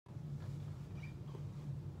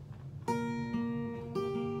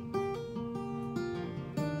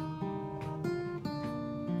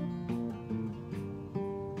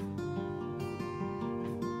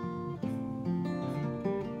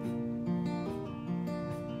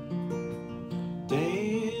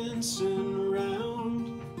dancing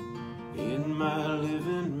around in my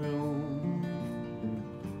living room,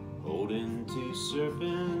 holding two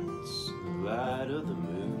serpents in the light of the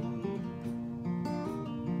moon.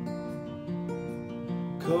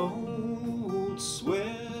 Cold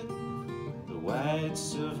sweat, the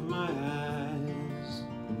whites of my eyes,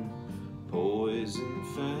 poison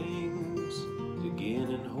fangs,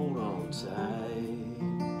 again and hold on tight.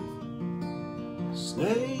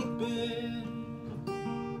 Snakebit,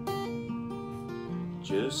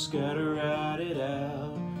 just gotta ride it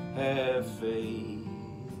out, have faith.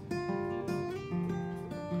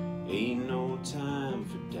 Ain't no time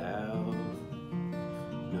for doubt,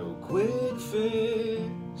 no quick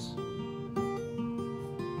fix.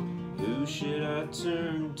 Who should I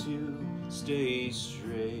turn to stay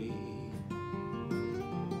straight?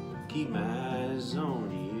 Keep my eyes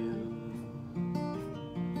on you.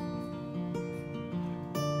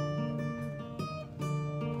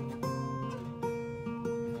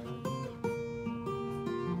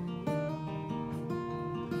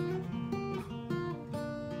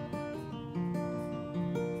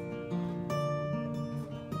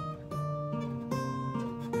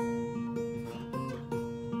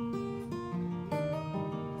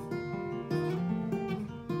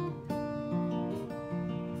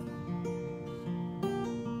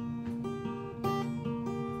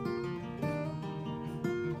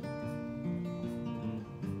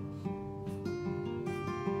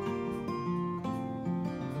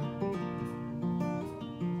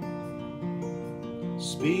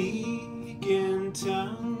 Speak in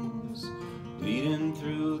tongues, bleeding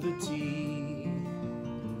through the teeth,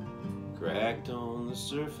 cracked on the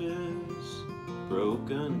surface,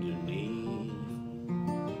 broke underneath.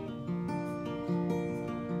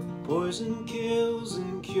 Poison kills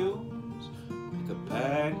and cures, like a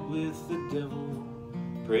pact with the devil.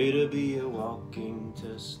 Pray to be a walking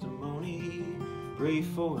testimony, pray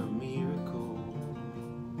for a miracle.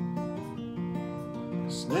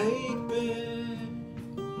 Snakebit,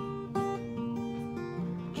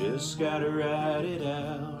 just gotta ride it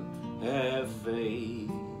out, have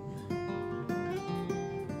faith.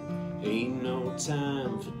 Ain't no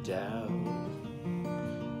time for doubt,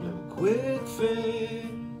 no quick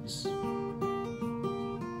fix.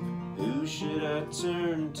 Who should I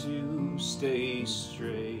turn to stay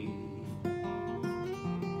straight?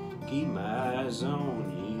 Keep my eyes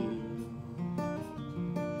on you.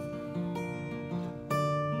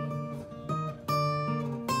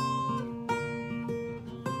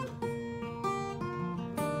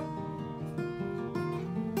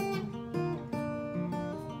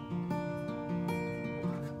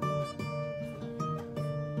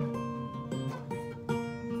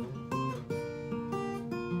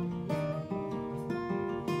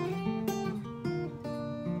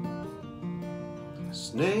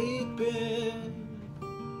 Snakebit,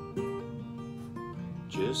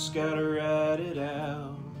 just gotta ride it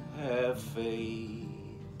out, have faith.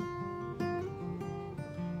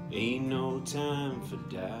 Ain't no time for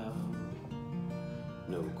doubt,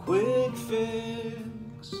 no quick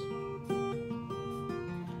fix.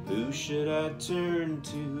 Who should I turn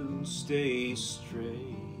to stay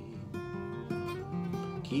straight?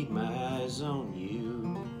 Keep my eyes on you.